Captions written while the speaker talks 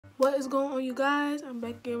What is going on, you guys? I'm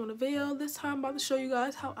back again with a video. This time I'm about to show you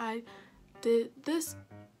guys how I did this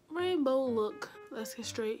rainbow look. Let's get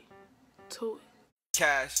straight to it.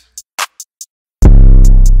 Cash.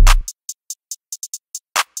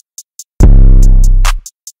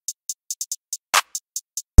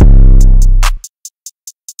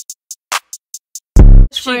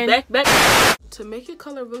 Back. To make your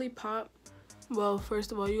color really pop, well,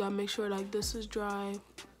 first of all, you gotta make sure like this is dry,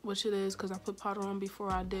 which it is because I put powder on before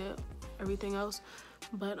I did everything else.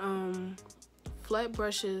 But flat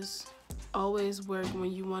brushes always work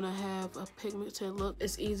when you want to have a pigmented look.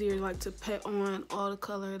 It's easier like to put on all the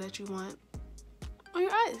color that you want on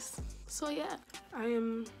your eyes. So yeah, I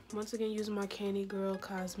am once again using my Kandy Girl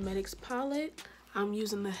Cosmetics palette. I'm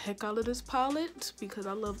using the heck out of this palette because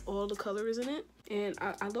I love all the colors in it. And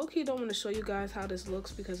I low-key don't want to show you guys how this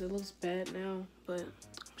looks because it looks bad now, but I'm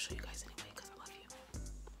gonna show you guys anyway because I love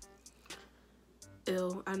you.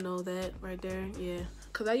 Ew, I know that right there, yeah.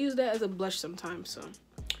 Because I use that as a blush sometimes, so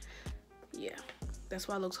yeah. That's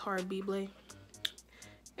why it looks hard, B-Blay.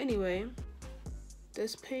 Anyway,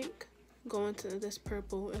 this pink going to this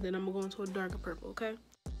purple, and then I'm gonna go into a darker purple, okay?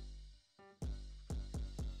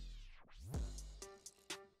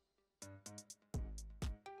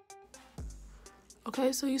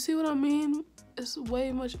 Okay, so you see what I mean? It's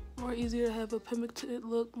way much more easier to have a pigmented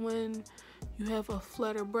look when you have a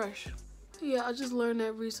flatter brush. Yeah, I just learned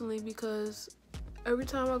that recently because every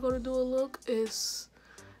time I go to do a look, it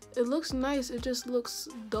looks nice. It just looks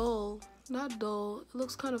dull. Not dull. It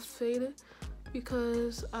looks kind of faded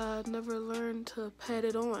because I never learned to pat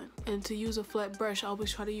it on and to use a flat brush. I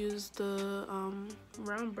always try to use the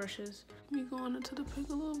round brushes. Me going into the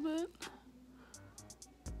pink a little bit.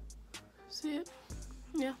 See it?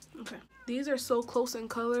 Yeah, okay. These are so close in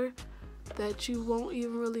color that you won't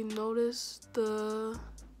even really notice the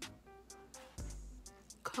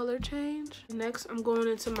color change. Next, I'm going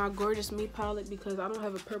into my Gorgeous Me palette because I don't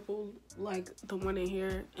have a purple like the one in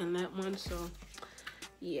here and that one, so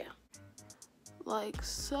yeah. Like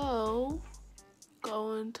so.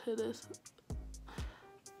 Go into this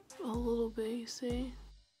a little bit, you see?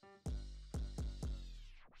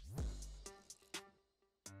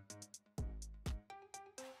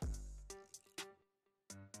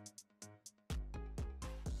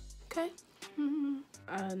 Okay.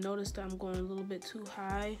 I noticed that I'm going a little bit too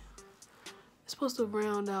high. It's supposed to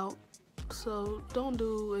round out, so don't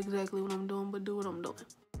do exactly what I'm doing, but do what I'm doing.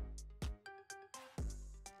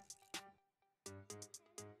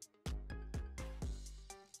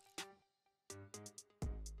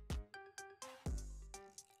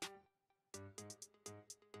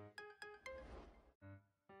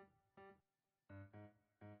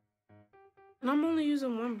 And I'm only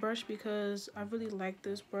using one brush because I really like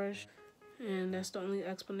this brush, and that's the only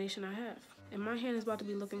explanation I have. And my hand is about to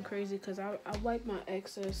be looking crazy because I wiped my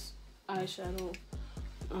excess eyeshadow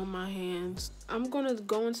on my hands. I'm gonna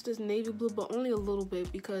go into this navy blue, but only a little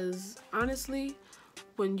bit because honestly,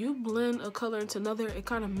 when you blend a color into another, it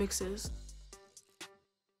kind of mixes.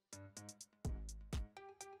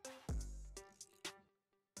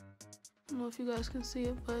 I don't know if you guys can see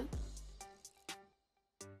it, but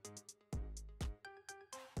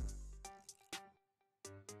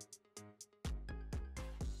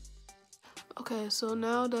okay, so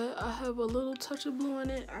now that I have a little touch of blue in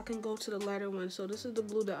it, I can go to the lighter one. So this is the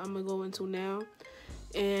blue that I'm gonna go into now,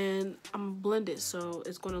 and I'm gonna blend it so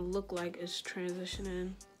it's gonna look like it's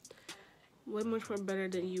transitioning way much more better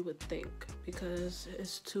than you would think because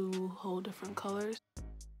it's two whole different colors.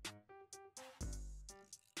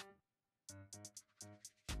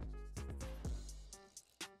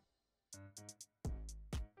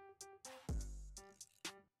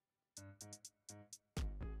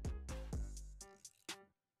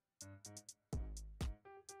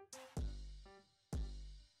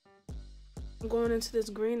 I'm going into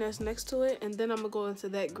this green that's next to it, and then I'm gonna go into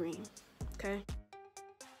that green, okay?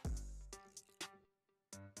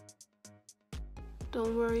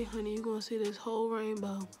 Don't worry, honey, you're gonna see this whole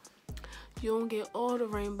rainbow. You don't get all the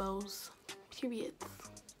rainbows, period.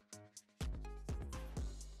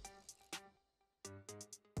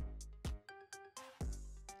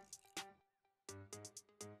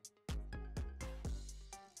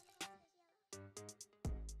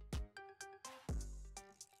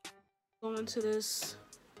 Go into this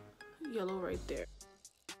yellow right there.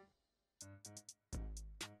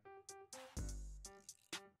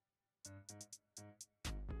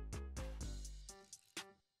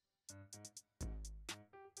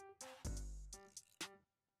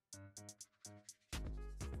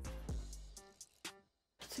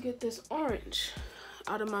 To get this orange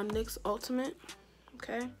out of my NYX Ultimate,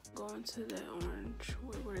 okay? Go into that orange.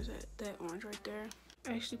 Where is that? that orange right there.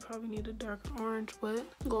 I actually probably need a darker orange, but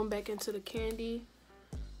going back into the Kandy.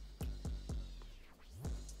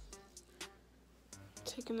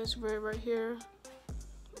 Taking this red right here.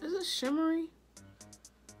 Is it shimmery?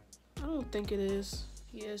 I don't think it is.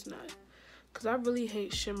 Yeah, it's not. Because I really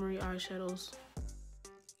hate shimmery eyeshadows.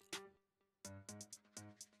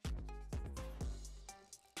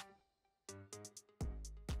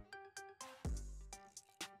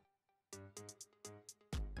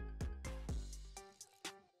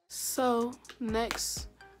 So next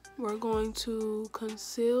we're going to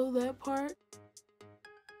conceal that part.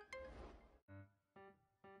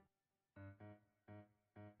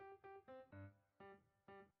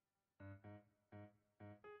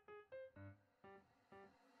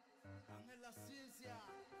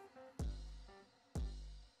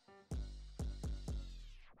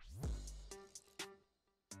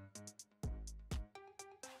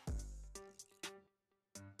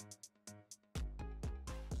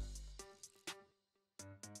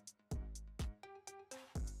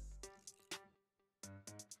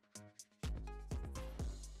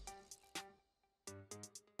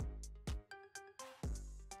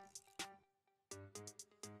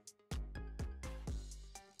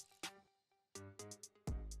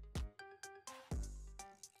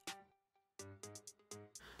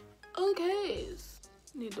 Okay,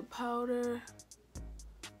 need the powder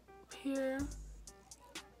here,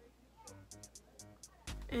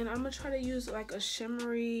 and I'm gonna try to use like a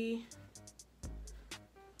shimmery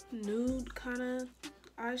nude kind of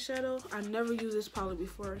eyeshadow. I never used this palette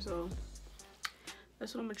before, so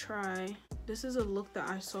that's what I'm gonna try. This is a look that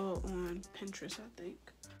I saw on Pinterest, I think,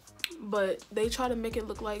 but they try to make it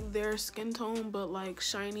look like their skin tone but like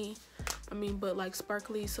shiny, but like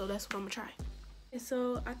sparkly, so that's what I'm gonna try. And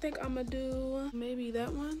so I think I'm gonna do maybe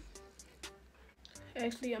that one.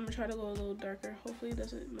 Actually, I'm gonna try to go a little darker. Hopefully it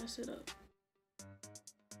doesn't mess it up.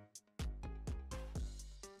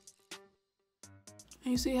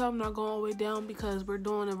 And you see how I'm not going all the way down because we're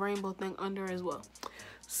doing a rainbow thing under as well.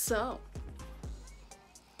 So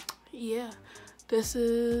yeah, this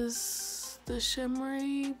is the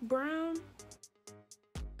shimmery brown.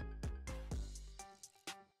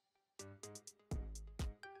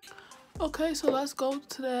 Okay, so let's go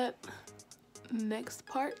to that next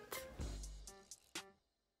part.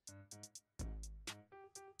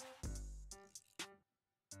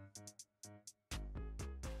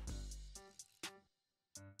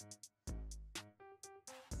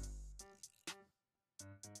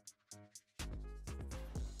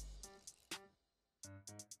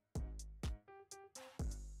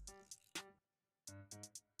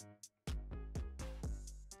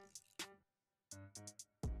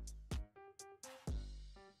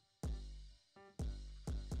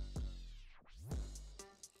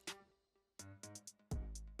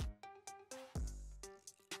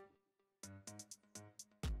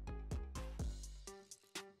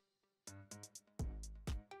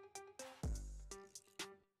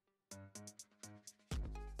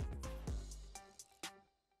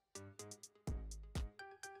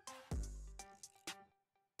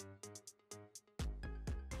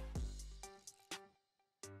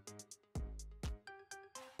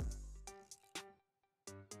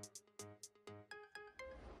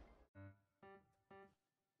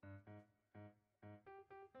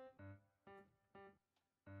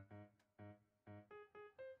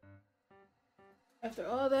 After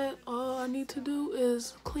all that, all I need to do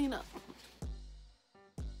is clean up.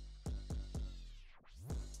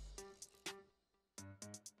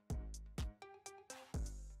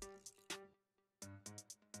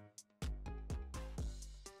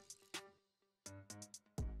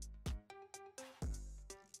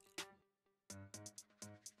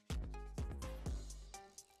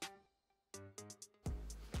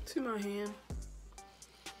 See my hand.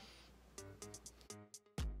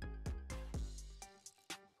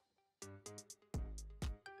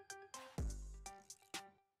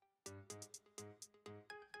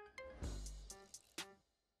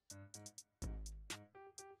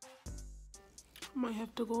 I might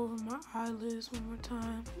have to go over my eyelids one more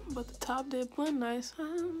time, but the top did blend nice.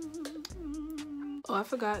 Oh, I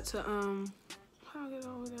forgot to how do I get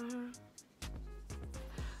all the way down here?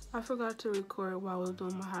 I forgot to record while I was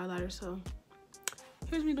doing my highlighter, so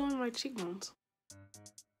here's me doing my cheekbones.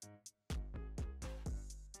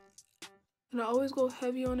 And I always go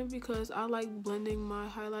heavy on it because I like blending my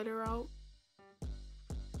highlighter out.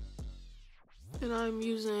 And I'm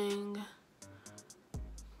using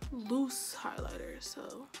loose highlighter,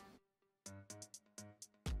 so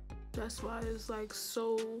that's why it's like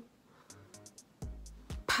so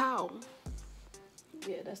pow.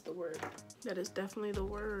 Yeah, that's the word. That is definitely the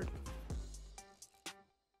word.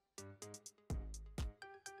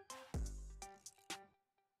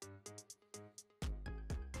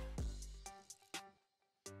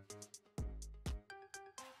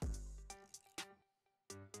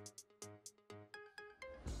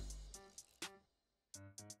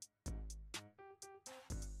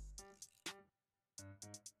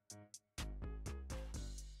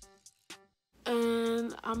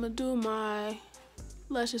 And I'm gonna do my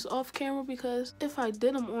lashes off camera because if I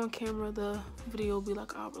did them on camera, the video will be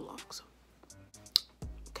like an hour long. So.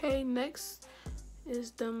 Okay, next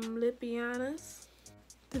is them Lipianas.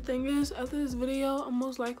 The thing is, after this video, I'm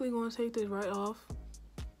most likely going to take this right off.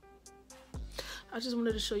 I just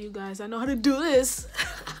wanted to show you guys I know how to do this.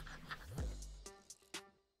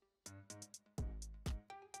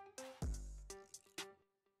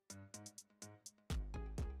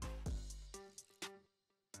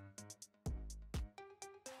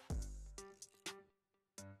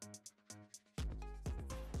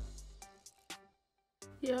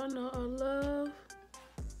 Y'all know I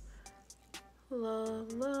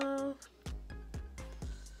love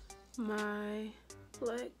my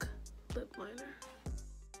black lip liner.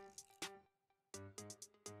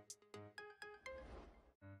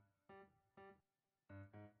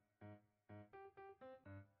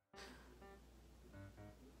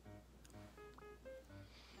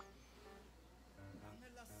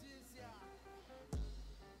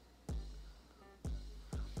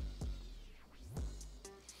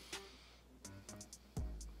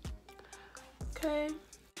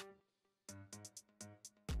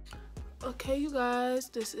 Okay, you guys,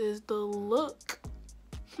 this is the look.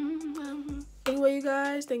 Anyway, you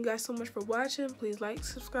guys, thank you guys so much for watching. Please like,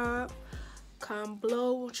 subscribe, comment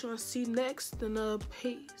below what you want to see next, and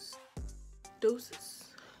peace. Deuces.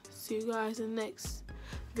 See you guys in the next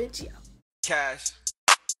video. Cash.